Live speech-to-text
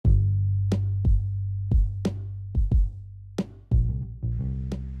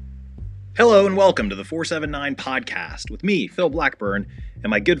Hello and welcome to the 479 podcast with me, Phil Blackburn,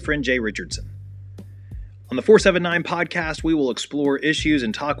 and my good friend Jay Richardson. On the 479 podcast, we will explore issues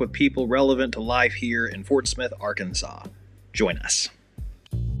and talk with people relevant to life here in Fort Smith, Arkansas. Join us.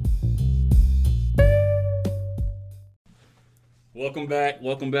 Welcome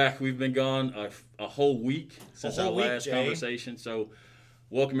back. We've been gone a whole week since our last conversation, so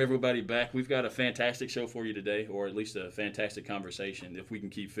welcome everybody back. We've got a fantastic show for you today, or at least a fantastic conversation, if we can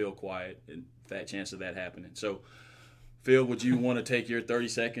keep Phil quiet and fat chance of that happening. So, Phil, would you want to take your 30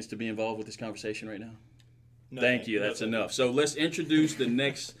 seconds to be involved with this conversation right now? No, Thank you. That's enough. So let's introduce the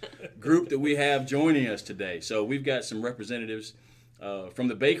next group that we have joining us today. So we've got some representatives from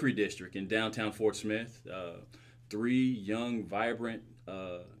the Bakery District in downtown Fort Smith. Three young, vibrant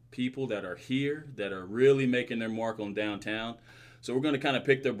people that are here that are really making their mark on downtown. So we're going to kind of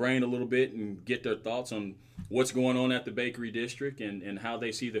pick their brain a little bit and get their thoughts on what's going on at the Bakery District and how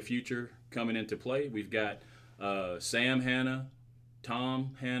they see the future coming into play. We've got Sam Hanna,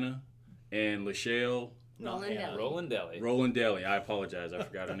 Tom Hanna, and Lichelle Rolandelli. I apologize. I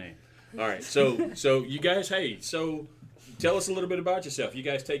forgot her name. All right. So you guys, so tell us a little bit about yourself. You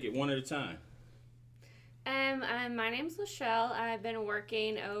guys take it one at a time. My name's Lichelle. I've been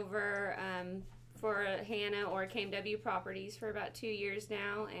working over for Hanna or KMW Properties for about 2 years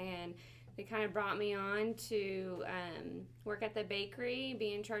now, and they kind of brought me on to work at the bakery,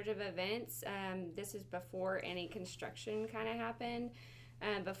 be in charge of events. This is before any construction kind of happened.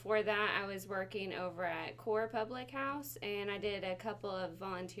 Before that, I was working over at Core Public House, and I did a couple of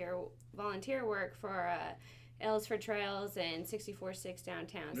volunteer work for L's for Trails and 64-6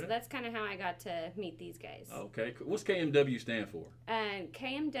 downtown. So that's kind of how I got to meet these guys. Okay. What's KMW stand for?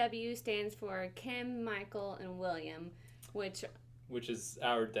 KMW stands for Kim, Michael, and William, which is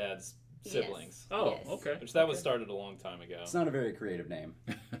our dad's siblings. Yes. Oh, yes. Okay. Which that was started a long time ago. It's not a very creative name.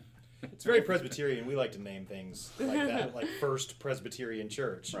 It's very Presbyterian. We like to name things like that, like First Presbyterian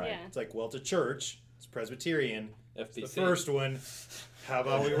Church. Right. Yeah. It's like, well, it's a church. It's Presbyterian. FBC. It's the first one. How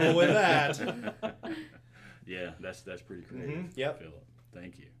about we roll with that? Yeah, that's pretty creative. Mm-hmm. Yep. Philip.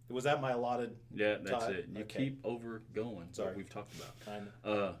 Thank you. Was that my allotted? Yeah, that's time? it. You Okay. keep over going. Sorry. What we've talked about.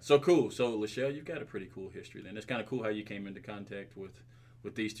 Kinda. So cool. So Lichelle, you've got a pretty cool history. Then it's kind of cool how you came into contact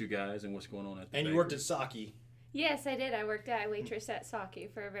with these two guys and what's going on at the And you bakery. worked at Saki. Yes, I did. I worked at waitress at Saki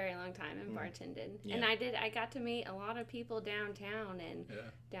for a very long time and bartended. Yeah. And I got to meet a lot of people downtown and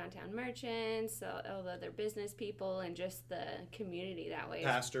downtown merchants, all the other business people, and just the community that way.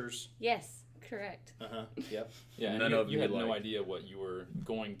 Pastors. Yes, correct. Uh-huh. Yep. Yeah, and None of you you had no like- idea what you were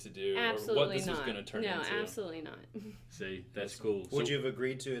going to do Absolutely or what this not. was going to turn no, into. absolutely not. See, that's cool. Would you have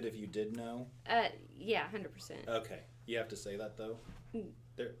agreed to it if you did know? Yeah, 100%. Okay. You have to say that, though?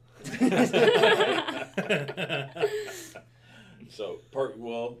 There.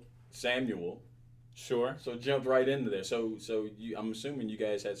 Samuel. Sure. So jumped right into there. So I'm assuming you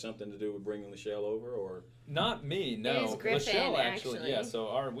guys had something to do with bringing Lichelle over, or Not me, no. It was Griffin, Lichelle actually. Yeah,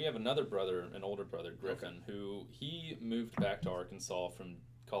 so we have another brother, an older brother, Griffin, who he moved back to Arkansas from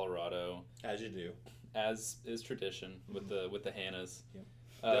Colorado, As you do. as is tradition with the Hannas. Yep.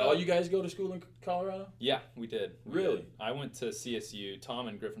 did all you guys go to school in Colorado? Yeah, we did. Really? I went to CSU. Tom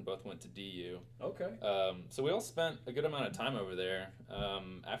and Griffin both went to DU. Okay. So we all spent a good amount of time over there.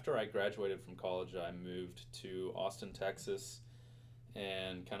 After I graduated from college, I moved to Austin, Texas,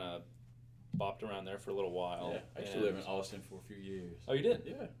 and kind of bopped around there for a little while. Yeah, I used to live in Austin for a few years. Oh, you did?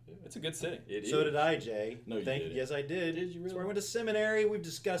 Yeah. It's a good city. So did I, Jay. No, you didn't. Yes, I did. Did you really? That's where I went to seminary. We've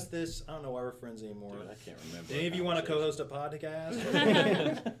discussed this. I don't know why we're friends anymore. Dude, I can't remember. Any of you want to co-host a podcast?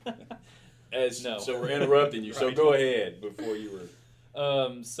 No. So we're interrupting you. So Right. go ahead before you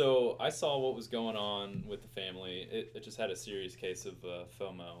were. So I saw what was going on with the family. It just had a serious case of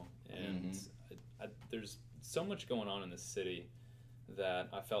FOMO, and there's so much going on in this city that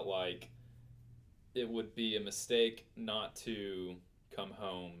I felt like it would be a mistake not to come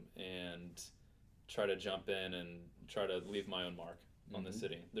home and try to jump in and try to leave my own mark on the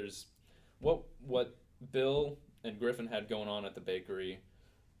city. There's what Bill and Griffin had going on at the bakery.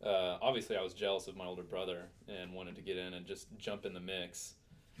 Obviously, I was jealous of my older brother and wanted to get in and just jump in the mix.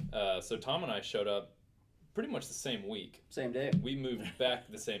 So Tom and I showed up pretty much the same week. Same day. We moved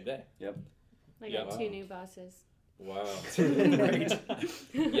back the same day. Yep. I Yeah. got two new bosses. Wow. Right.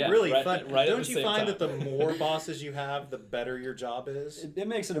 Yeah, Really right, fun. right at Don't the you same find time. that the more bosses you have, the better your job is? It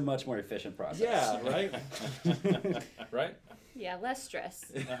makes it a much more efficient process. Yeah, right? Right? Yeah, less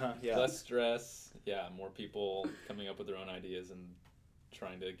stress. Uh-huh, yeah. Less stress. Yeah, more people coming up with their own ideas and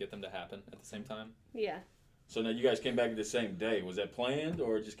trying to get them to happen at the same time. Yeah. So now you guys came back the same day. Was that planned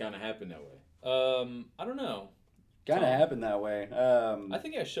or it just kind of happened that way? I don't know. Kind of happened that way. I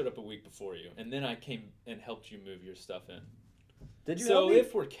think I showed up a week before you, and then I came and helped you move your stuff in. Did you? So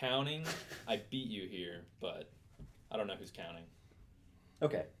if we're counting, I beat you here, but I don't know who's counting.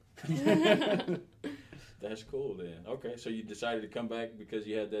 Okay. That's cool then. Okay, so you decided to come back because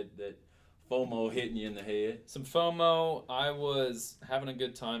you had that FOMO hitting you in the head. Some FOMO. I was having a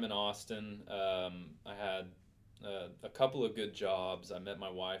good time in Austin. I had a couple of good jobs. I met my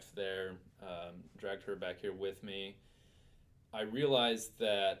wife there, dragged her back here with me. I realized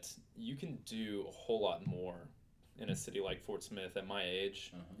that you can do a whole lot more in a city like Fort Smith at my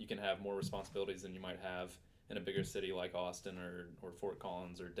age. You can have more responsibilities than you might have in a bigger city like Austin or Fort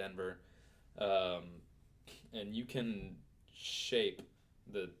Collins or Denver. And you can shape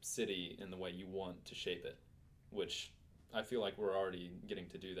the city in the way you want to shape it, which I feel like we're already getting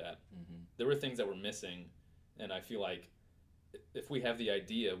to do that. There were things that were missing, and I feel like if we have the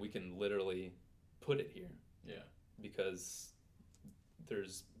idea, we can literally put it here. Yeah. Because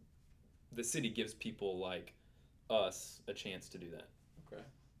the city gives people like us a chance to do that. Okay.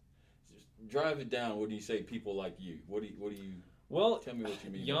 Just drive it down. What do you say, people like you? What do you? Well, tell me what you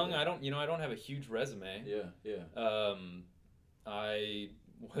mean. Young. I don't have a huge resume. Yeah. I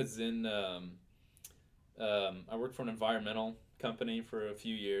was in. I worked for an environmental company for a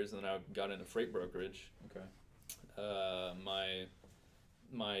few years, and then I got into freight brokerage. Okay.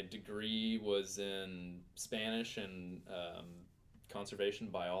 My degree was in Spanish and conservation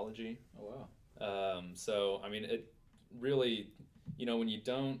biology. Oh wow. So I mean, it really, when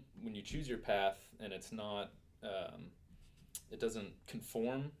you choose your path and it's not, it doesn't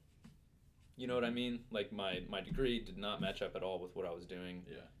conform. You know what I mean? Like my degree did not match up at all with what I was doing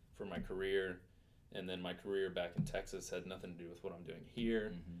for my career, and then my career back in Texas had nothing to do with what I'm doing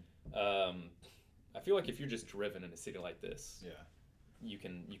here. I feel like if you're just driven in a city like this, you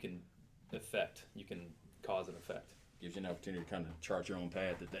can cause an effect. Gives you an opportunity to kind of chart your own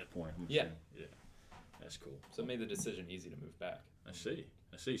path at that point. Yeah. That's cool. So it made the decision easy to move back. I see.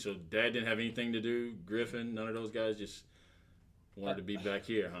 So Dad didn't have anything to do. Griffin, none of those guys just wanted to be back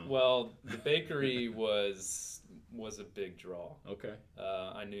here, huh? Well, the bakery was a big draw. Okay.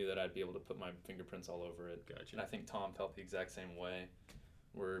 I knew that I'd be able to put my fingerprints all over it. Gotcha. And I think Tom felt the exact same way.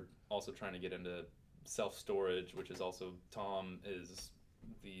 We're also trying to get into self-storage, which is also, Tom is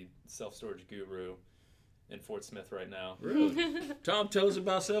the self-storage guru in Fort Smith right now. Really? Tom, tell us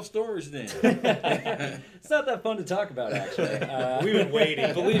about self-storage then. It's not that fun to talk about, actually. We've been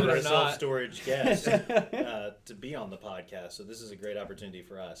waiting Believe it for or a not. self-storage guest to be on the podcast, so this is a great opportunity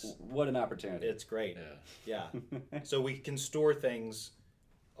for us. What an opportunity. It's great. Yeah. So we can store things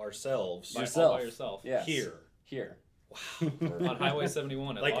ourselves All by yourself. Yes. here. On Highway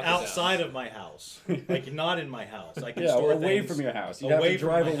 71 at Like Lockdown. outside of my house. Like not in my house. I can Yeah, store away things from your house. You away have to from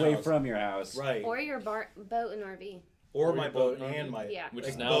drive my away house. from your house. Right. Or your boat and RV. Or my your boat boat and my Yeah. Which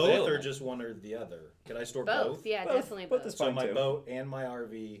like is now both available. or just one or the other. Could I store Both. both? Yeah, Both. definitely Both both. is So fine my too. boat and my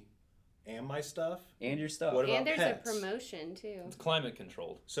RV and my stuff. And your stuff. What about And there's pets? a promotion too. It's climate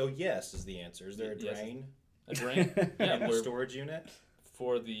controlled. So yes is the answer. Is there a Yes. drain A drain? in the we're- storage unit?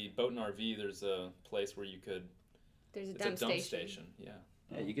 For the boat and RV, there's a place where you could. There's a It's dump a dump station. station. Yeah.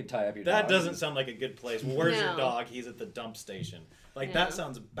 Yeah, you could tie up your That dog. doesn't sound like a good place. Well, where's your No. dog? He's at the dump station. Like No. that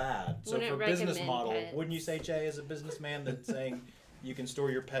sounds bad. So Wouldn't for business recommend model, pets. wouldn't you say, Jay, as a businessman, that's saying you can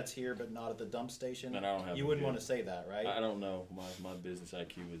store your pets here but not at the dump station? And I don't have You a wouldn't good- want to say that, right? I don't know. My business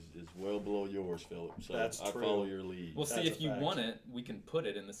IQ is well below yours, Philip. So That's I true. follow your lead. Well, see, That's if a you fact. want it, we can put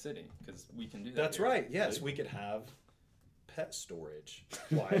it in the city because we can do that. That's here. right. Yes, we could have pet storage.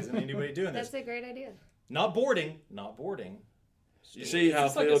 Why isn't anybody doing That's this? a great idea. Not boarding. Not boarding. You see how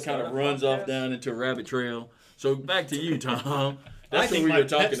this like a Phil kind startup of runs off podcast? down into a rabbit trail. So back to you, Tom. I That's think what we my were pet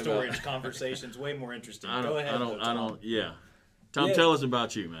talking storage about. conversation's way more interesting. I Go ahead. though, Tom. don't. Yeah. Tom, Yeah. tell us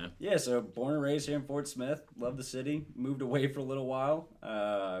about you, man. Yeah, so born and raised here in Fort Smith. Love the city. Moved away for a little while.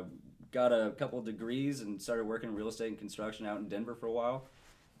 Got a couple of degrees and started working in real estate and construction out in Denver for a while.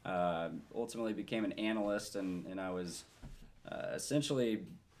 Ultimately became an analyst, and I was essentially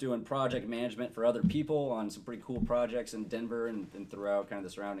doing project management for other people on some pretty cool projects in Denver and throughout kind of the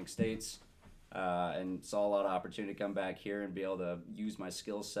surrounding states. And saw a lot of opportunity to come back here and be able to use my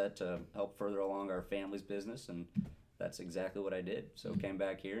skill set to help further along our family's business, and that's exactly what I did. So came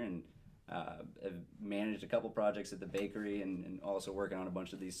back here and have managed a couple projects at the bakery and also working on a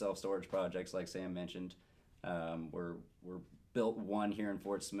bunch of these self-storage projects like Sam mentioned. We're built one here in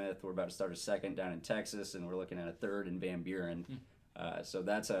Fort Smith. We're about to start a second down in Texas, and we're looking at a third in Van Buren. So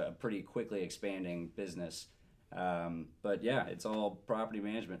that's a pretty quickly expanding business. But yeah, it's all property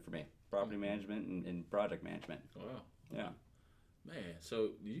management for me. Property management and project management. Wow. Yeah. Man,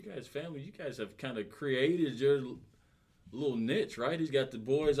 so you guys have kind of created your little niche, right? He's got the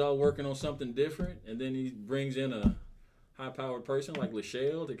boys all working on something different, and then he brings in a high-powered person like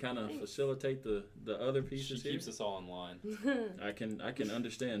Lichelle to kind of facilitate the other pieces. She keeps us all in line. I can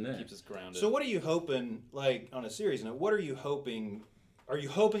understand that. Keeps us grounded. So what are you hoping, like, on a serious note, what are you hoping? Are you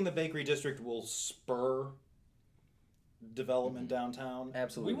hoping the Bakery District will spur development downtown?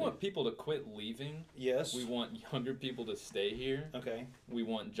 Absolutely. We want people to quit leaving. Yes. We want younger people to stay here. Okay. We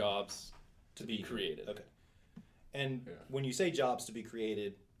want jobs to be created. Okay. And when you say jobs to be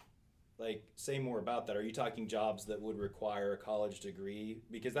created, like, say more about that. Are you talking jobs that would require a college degree?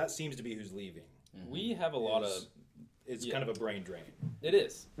 Because that seems to be who's leaving. We have a lot of... It's kind of a brain drain. It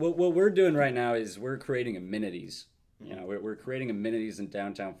is. What we're doing right now is we're creating amenities. You know, we're creating amenities in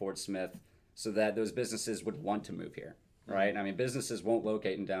downtown Fort Smith so that those businesses would want to move here, right? I mean, businesses won't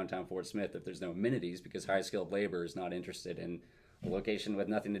locate in downtown Fort Smith if there's no amenities because high-skilled labor is not interested in a location with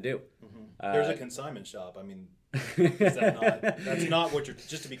nothing to do. There's a consignment shop. I mean, is that not, that's not what you're,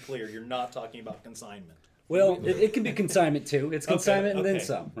 just to be clear, you're not talking about consignment. Well, it can be consignment too. It's consignment and then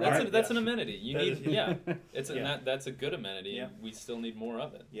some. Right? That's an amenity. You That need, is- that's a good amenity. Yeah. We still need more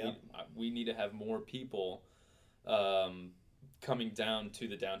of it. Yeah. We need to have more people coming down to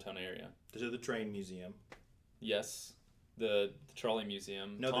the downtown area. To the train museum. Yes, the Trolley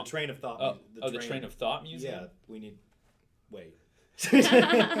Museum. No, the Train of Thought. The Train of Thought Museum. Yeah, we need. Wait. Did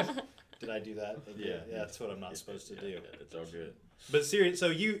I do that? Yeah. That's what I'm not supposed to do. Yeah, it's all good. But serious. So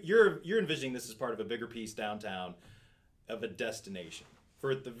you're envisioning this as part of a bigger piece downtown, of a destination for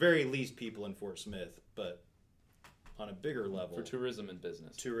at the very least people in Fort Smith, but on a bigger level For tourism and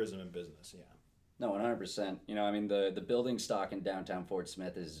business. tourism and business. Yeah. No, 100%. You know, I mean, the building stock in downtown Fort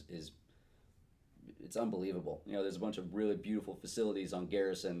Smith is it's unbelievable. You know, there's a bunch of really beautiful facilities on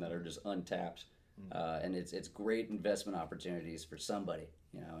Garrison that are just untapped, and it's great investment opportunities for somebody.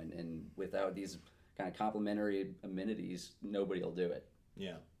 You know, and without these kind of complementary amenities, nobody will do it.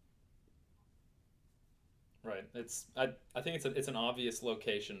 Yeah. Right. I think it's an obvious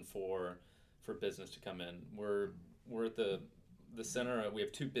location for business to come in. We're at the center. We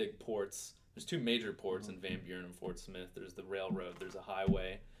have two big ports. There's two major ports in Van Buren and Fort Smith. There's the railroad. There's a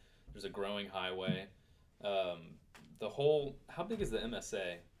highway. There's a growing highway. How big is the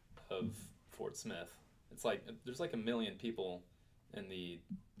MSA of Fort Smith? It's like there's like 1 million people in the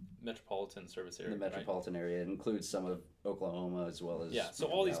metropolitan service area. The metropolitan area. It includes some of Oklahoma as well as so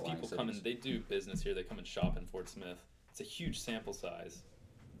all these people outlying come in. cities. They do business here. They come and shop in Fort Smith. It's a huge sample size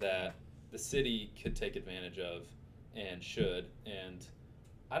that the city could take advantage of and should. And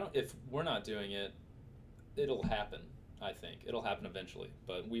if we're not doing it, it'll happen. I think it'll happen eventually,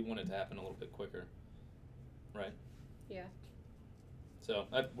 but we want it to happen a little bit quicker, right? Yeah. So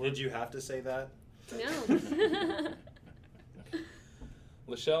Did you have to say that? No.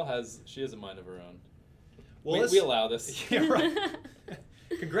 Lichelle has a mind of her own. Well, we allow this. Yeah, right.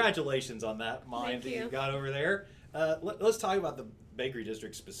 Congratulations on that mind Thank that you. you got over there. Let's talk about the Bakery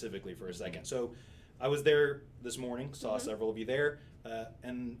District specifically for a second. So I was there this morning, saw several of you there,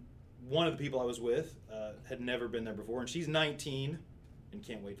 and one of the people I was with had never been there before, and she's 19 and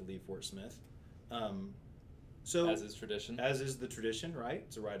can't wait to leave Fort Smith. So As is tradition. As is the tradition, right?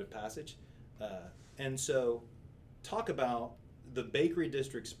 It's a rite of passage. And so talk about the Bakery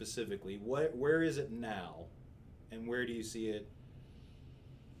District specifically. Where is it now, and where do you see it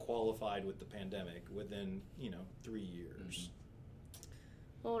qualified with the pandemic within 3 years?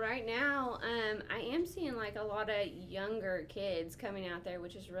 Well, right now, I am seeing like a lot of younger kids coming out there,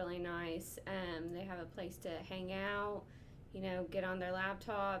 which is really nice. They have a place to hang out, get on their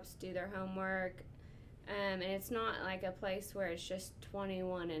laptops, do their homework. And it's not like a place where it's just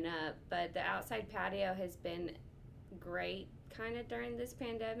 21 and up, but the outside patio has been great kind of during this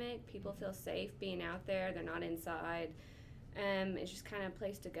pandemic. People feel safe being out there. They're not inside. It's just kind of a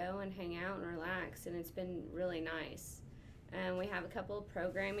place to go and hang out and relax, and it's been really nice. We have a couple of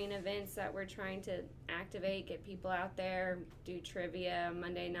programming events that we're trying to activate, get people out there, do trivia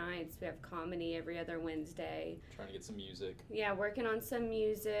Monday nights. We have comedy every other Wednesday. Trying to get some music. Yeah, working on some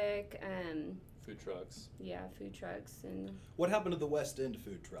music. Food trucks. Yeah, food trucks. And What happened to the West End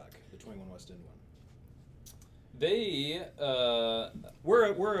food truck, the 21 West End one? They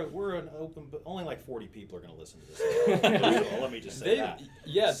We're an open, but only like 40 people are going to listen to this. So let me just say that.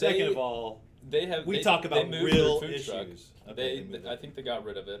 Yeah. Second of all, we talk about real issues. I think they got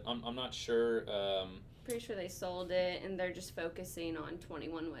rid of it. I'm not sure. pretty sure they sold it, and they're just focusing on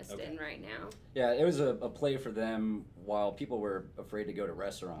 21 West End right now. Yeah, it was a play for them while people were afraid to go to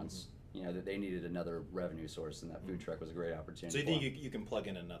restaurants. That they needed another revenue source, and that food truck was a great opportunity. So you for think them. you can plug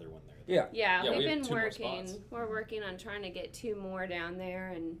in another one there? Yeah. Yeah, Yeah, we've we have been 2 more working. spots. We're working on trying to get 2 more down there,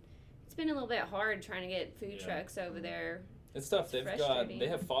 and it's been a little bit hard trying to get food trucks over there. It's tough. They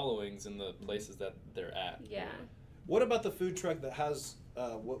have followings in the places that they're at. Yeah. What about the food truck that has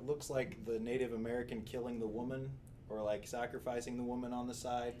what looks like the Native American killing the woman or like sacrificing the woman on the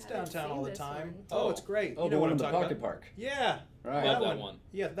side? It's downtown all the time. Oh, it's great. Oh, you the know one what in the I'm talking Pocket about? Park. Yeah. Right. Love that one.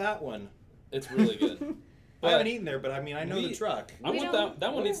 Yeah, that one. It's really good. I haven't eaten there, but I mean, I know the truck. I want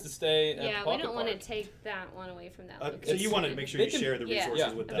that one needs to stay at the Yeah, Pocket we don't want to Park. take that one away from that So location. you want to make sure you share the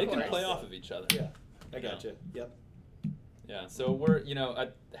resources with them. They can course. play off of each other. Yeah, I gotcha. Yep. Yeah, so we're,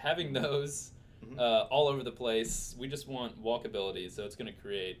 having those all over the place, we just want walkability, so it's going to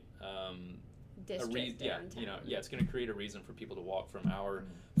create District it's going to create a reason for people to walk from our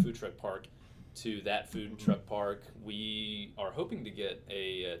food truck park to that food truck park. We are hoping to get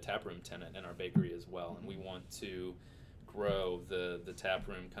a tap room tenant in our bakery as well, and we want to grow the tap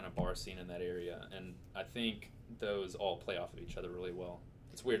room kind of bar scene in that area, and I think those all play off of each other really well.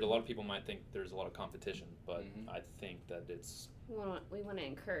 It's weird. A lot of people might think there's a lot of competition, but I think that it's... We want to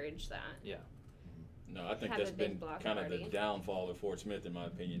encourage that. Yeah. No, I think Have that's a big been block kind of party. the downfall of Fort Smith, in my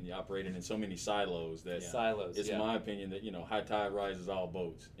opinion. You're operating in so many silos that it's my opinion that, high tide rises all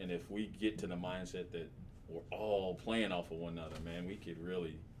boats. And if we get to the mindset that we're all playing off of one another, man, we could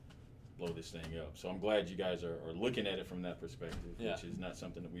really blow this thing up. So I'm glad you guys are looking at it from that perspective, which is not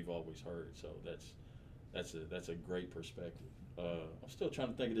something that we've always heard. So that's a great perspective. I'm still trying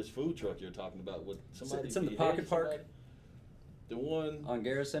to think of this food truck you're talking about. It's in the Pocket Park. The one on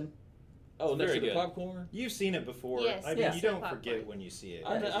Garrison. Oh, next Very to the good. popcorn? You've seen it before. Yes, I mean, yes. you don't Popcorn. forget when you see it.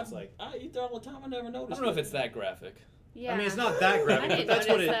 I eat there all the time. I never noticed. I don't know if it's that graphic. Yeah. I mean, it's not that graphic, I but didn't that's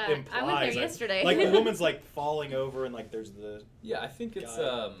what it notice that. implies. I went there Like- yesterday. Like the woman's like falling over, and like there's the Yeah, I think it's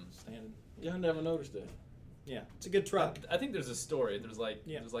guy standing. Yeah, I never noticed that. Yeah, it's a good truck. I think there's a story. There's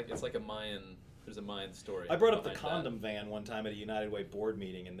Yeah. it's like a Mayan. There's a Mayan story. I brought up the behind condom van one time at a United Way board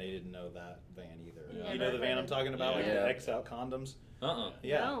meeting, and they didn't know that van either. Yeah. You know the van I'm talking about, like Yeah. the X out condoms. that.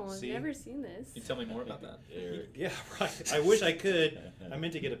 Yeah. No, I've see? never seen this. Can you tell me more about that? Eric. Yeah, right. I wish I could. I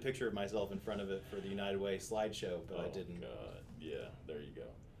meant to get a picture of myself in front of it for the United Way slideshow, but I didn't. God. Yeah, there you go.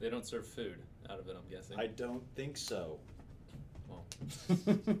 They don't serve food out of it, I'm guessing. I don't think so. Well,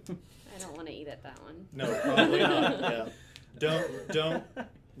 I don't want to eat at that one. No, probably not. Yeah. Don't.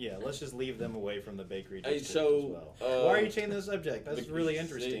 Yeah, let's just leave them away from the bakery Hey, district so, as well. Why are you changing the subject? That's really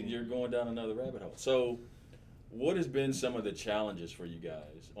interesting. You're going down another rabbit hole. So, what has been some of the challenges for you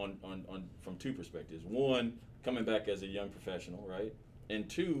guys on from two perspectives? One, coming back as a young professional, right? And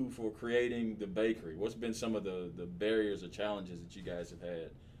two, for creating the bakery. What's been some of the barriers or challenges that you guys have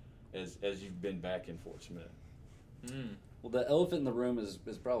had as you've been back in Fort Smith? Well, the elephant in the room is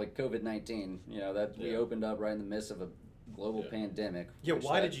probably COVID-19. We Yeah. opened up right in the midst of a global pandemic. Yeah, which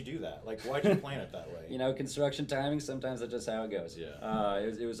why that- did you do that? Like, why'd you plan it that way? Construction timing, sometimes that's just how it goes. Yeah.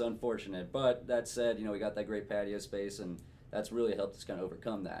 It was unfortunate. But that said, we got that great patio space, and that's really helped us kind of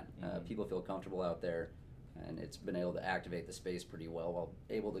overcome that. People feel comfortable out there, and it's been able to activate the space pretty well while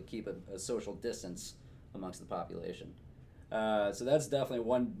able to keep a social distance amongst the population. So that's definitely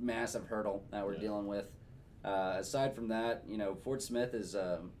one massive hurdle that we're dealing with. Aside from that, Fort Smith is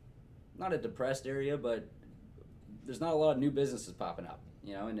not a depressed area, but there's not a lot of new businesses popping up,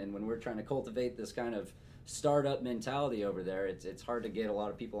 and when we're trying to cultivate this kind of startup mentality over there, it's hard to get a lot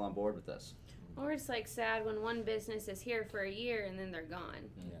of people on board with this. Or it's like sad when one business is here for a year and then they're gone.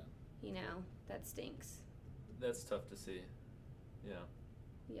 Yeah. That stinks. That's tough to see. Yeah.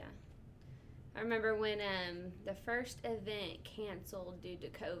 Yeah. I remember when the first event canceled due to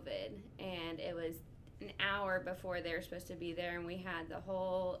COVID, and it was an hour before they were supposed to be there, and we had the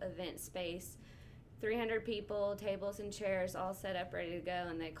whole event space, 300 people, tables and chairs all set up ready to go,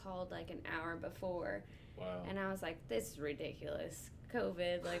 and they called like an hour before. Wow. And I was like, this is ridiculous.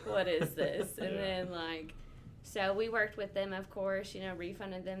 COVID, like, what is this? And then, so we worked with them, of course,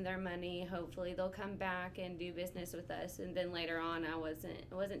 refunded them their money. Hopefully they'll come back and do business with us. And then later on, it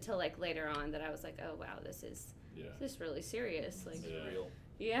wasn't until like later on that I was like, oh, wow, this is really serious. Like, Real.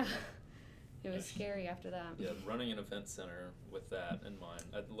 yeah. It was scary after that. Yeah, running an event center with that in mind.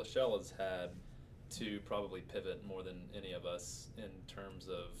 Lichelle has had to probably pivot more than any of us in terms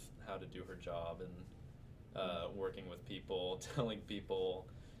of how to do her job and working with people, telling people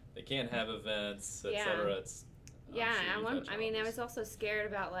they can't have events, etc. It's I was also scared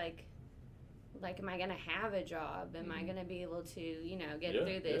about like am I gonna have a job? Am I gonna be able to get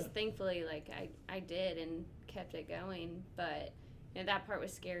through this? Thankfully, I did and kept it going, but that part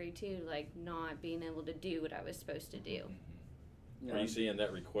was scary too, like not being able to do what I was supposed to do. Are you seeing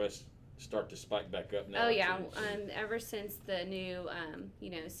that request start to spike back up now? Oh yeah, ever since the new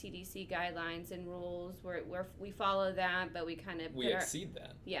CDC guidelines and rules, we follow that, but we kind of exceed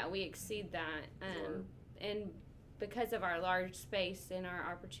that. Yeah, we exceed that, and because of our large space and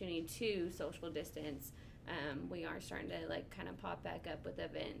our opportunity to social distance, we are starting to like kind of pop back up with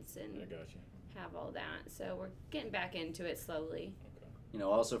events and I got you. have all that. So we're getting back into it slowly.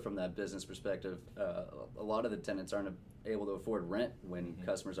 Also from that business perspective, a lot of the tenants aren't able to afford rent when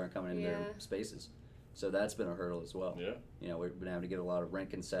customers aren't coming into their spaces. So that's been a hurdle as well. Yeah. We've been having to get a lot of rent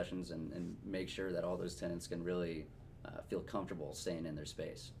concessions and make sure that all those tenants can really feel comfortable staying in their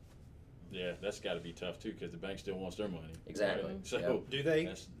space. Yeah, that's got to be tough too, because the bank still wants their money. Exactly. Right? So Yep. Do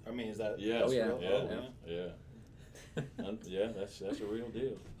they? I mean, is that? Yeah. Oh, yeah. Yeah, that's a real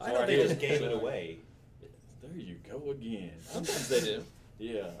deal. I thought they just gave it away. There you go again. Sometimes they do.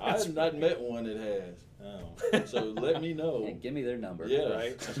 Yeah, I've not met one that has. Oh. So let me know. Yeah, give me their number. Yeah.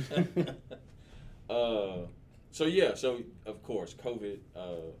 Right. So of course, COVID.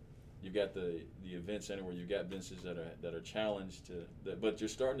 You've got the event center where you've got businesses that are challenged but you're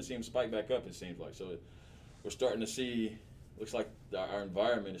starting to see them spike back up. It seems like we're starting to see. Looks like our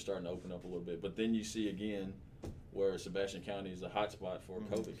environment is starting to open up a little bit. But then you see again where Sebastian County is a hotspot for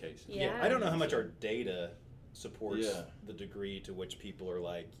COVID cases. Yeah. I don't know how much our data supports the degree to which people are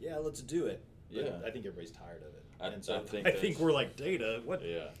like, yeah, let's do it. But I think everybody's tired of it. I think we're like, data? What?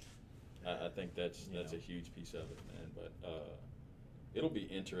 Yeah. I think that's a huge piece of it, man. But it'll be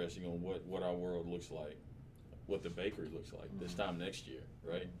interesting on what our world looks like, what the bakery looks like this time next year,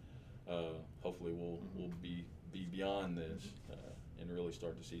 right? Hopefully we'll be beyond this and really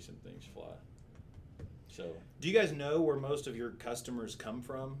start to see some things fly. So, do you guys know where most of your customers come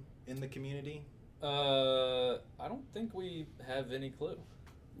from in the community? I don't think we have any clue.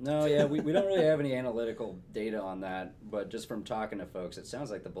 No, yeah, we don't really have any analytical data on that, but just from talking to folks, it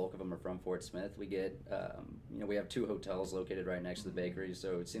sounds like the bulk of them are from Fort Smith. We get, we have 2 hotels located right next to the bakery,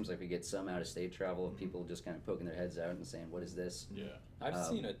 so it seems like we get some out-of-state travel of people just kind of poking their heads out and saying, what is this? Yeah. I've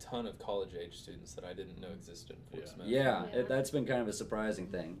seen a ton of college-age students that I didn't know existed in Fort Smith. Yeah, that's been kind of a surprising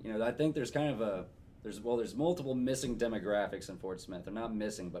thing. I think there's kind of there's multiple missing demographics in Fort Smith. They're not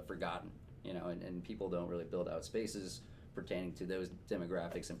missing, but forgotten, and people don't really build out spaces pertaining to those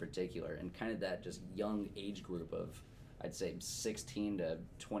demographics in particular, and kind of that just young age group of, I'd say, 16 to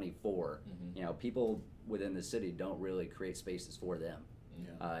 24. People within the city don't really create spaces for them.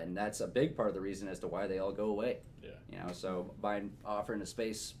 And that's a big part of the reason as to why they all go away. So by offering a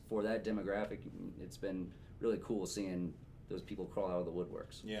space for that demographic, it's been really cool seeing those people crawl out of the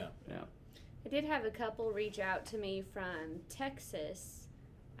woodworks. Yeah. I did have a couple reach out to me from Texas.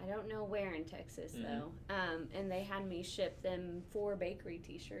 I don't know where in Texas though, and they had me ship them 4 bakery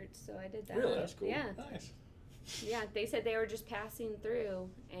T-shirts, so I did that. Really? That's cool. Yeah. Nice. Yeah, they said they were just passing through,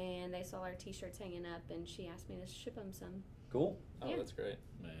 and they saw our T-shirts hanging up, and she asked me to ship them some. Cool. Oh, Yeah. That's great.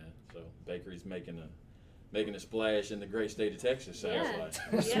 Man, so bakery's making a splash in the great state of Texas, sounds Yeah.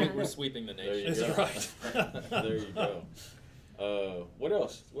 like. Yeah. We're sweeping the There nation. you go. Right. There you go. What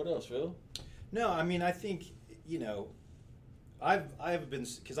else? What else, Phil? No, I mean, I think, I've been,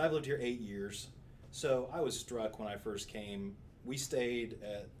 because I've lived here 8 years, so I was struck when I first came. When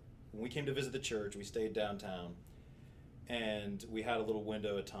we came to visit the church, we stayed downtown, and we had a little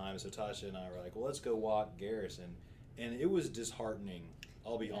window of time, so Tasha and I were like, well, let's go walk Garrison, and it was disheartening,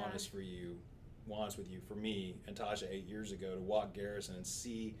 I'll be honest with you, for me and Tasha 8 years ago, to walk Garrison and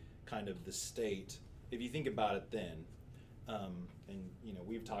see kind of the state, if you think about it then, and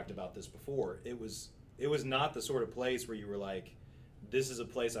we've talked about this before, it was not the sort of place where you were like, this is a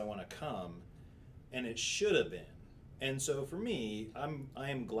place I want to come, and it should have been. And so for me, I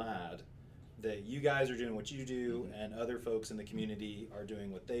am glad that you guys are doing what you do, and other folks in the community are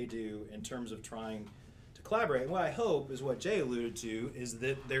doing what they do in terms of trying to collaborate. And what I hope is what Jay alluded to, is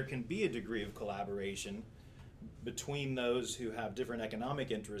that there can be a degree of collaboration between those who have different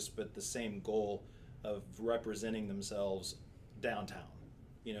economic interests, but the same goal of representing themselves downtown.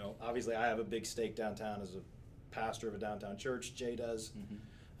 Obviously I have a big stake downtown as a pastor of a downtown church. Jay does.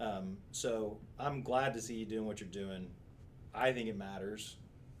 So I'm glad to see you doing what you're doing. I think it matters.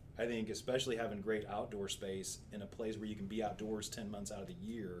 I think especially having great outdoor space in a place where you can be outdoors 10 months out of the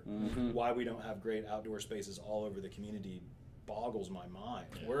year, why we don't have great outdoor spaces all over the community boggles my mind.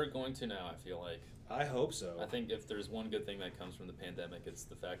 We're going to now, I feel like. I hope so. I think if there's one good thing that comes from the pandemic, it's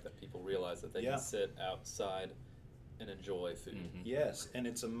the fact that people realize that they can sit outside and enjoy food. Yes, and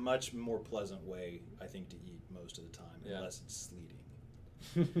it's a much more pleasant way, I think, to eat most of the time, unless it's sleeting.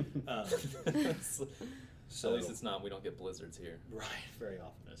 So, at least it's not. We don't get blizzards here. Right, very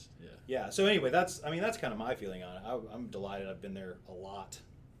often. That's, Yeah. So anyway, that's kind of my feeling on it. I'm delighted. I've been there a lot,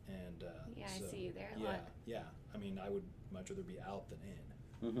 And yeah, I see you there a yeah, lot. yeah. I mean, I would much rather be out than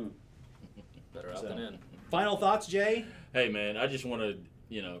in. Mm-hmm. Better out than in. Final thoughts, Jay? Hey, man, I just want to,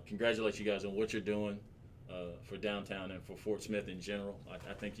 congratulate you guys on what you're doing for downtown and for Fort Smith in general.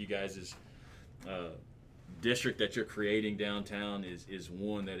 I think you guys' district that you're creating downtown is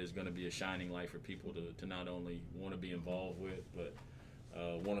one that is going to be a shining light for people to not only want to be involved with, but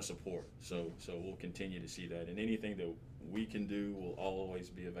want to support. So we'll continue to see that. And anything that we can do will always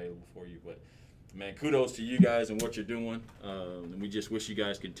be available for you. But, man, kudos to you guys and what you're doing. And we just wish you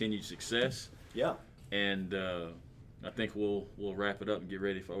guys continued success. Yeah. And I think we'll wrap it up and get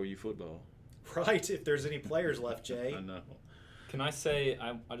ready for OU football. Right, if there's any players left, Jay. I know. Can I say,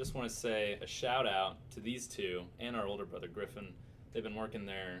 I just want to say a shout out to these two and our older brother Griffin. They've been working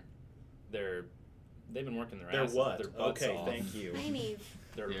their asses, what? their butts Okay, off. thank you.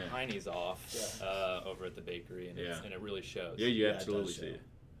 Their heinies off over at the bakery, and and it really shows. Yeah, you Yeah, it absolutely does see show. it.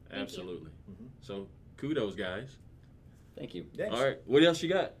 Absolutely. Mhm. So kudos, guys. Thank you. Thanks. All right, what else you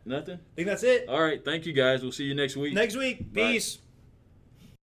got? Nothing? I think that's it. All right, thank you guys. We'll see you next week. Next week. Bye. Peace.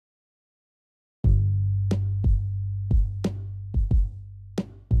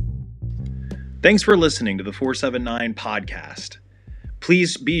 Thanks for listening to the 479 podcast.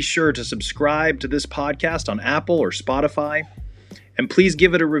 Please be sure to subscribe to this podcast on Apple or Spotify, and please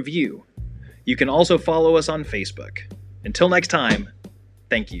give it a review. You can also follow us on Facebook. Until next time,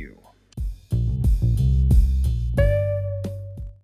 thank you.